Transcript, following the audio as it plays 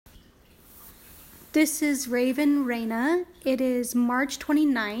This is Raven Reina. It is March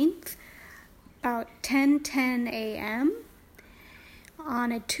 29th, about 10:10 a.m.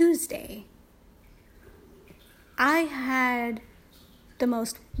 on a Tuesday. I had the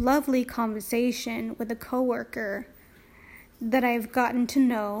most lovely conversation with a coworker that I've gotten to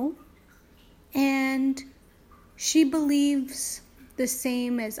know, and she believes the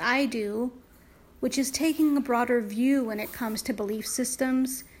same as I do, which is taking a broader view when it comes to belief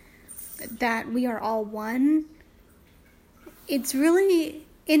systems, that we are all one. It's really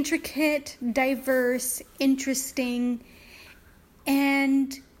intricate, diverse, interesting,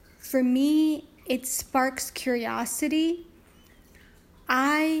 and for me, it sparks curiosity.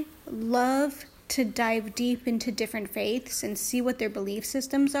 I love to dive deep into different faiths and see what their belief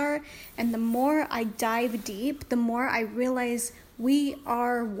systems are, and the more I dive deep, the more I realize we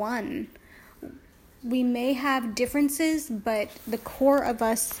are one. We may have differences, but the core of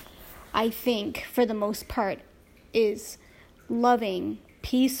us, I think, for the most part, is loving,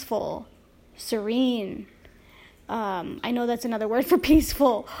 peaceful, serene. I know that's another word for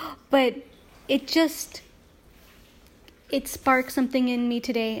peaceful, but it sparked something in me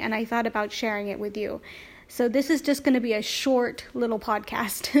today, and I thought about sharing it with you. So this is just going to be a short little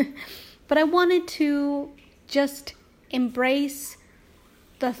podcast, but I wanted to just embrace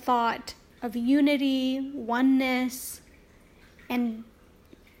the thought of unity, oneness, and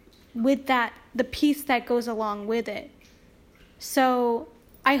with that, the peace that goes along with it. So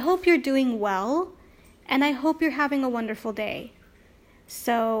I hope you're doing well, and I hope you're having a wonderful day.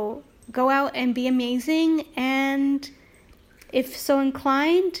 So go out and be amazing, and if so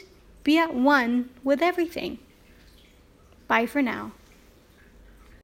inclined, be at one with everything. Bye for now.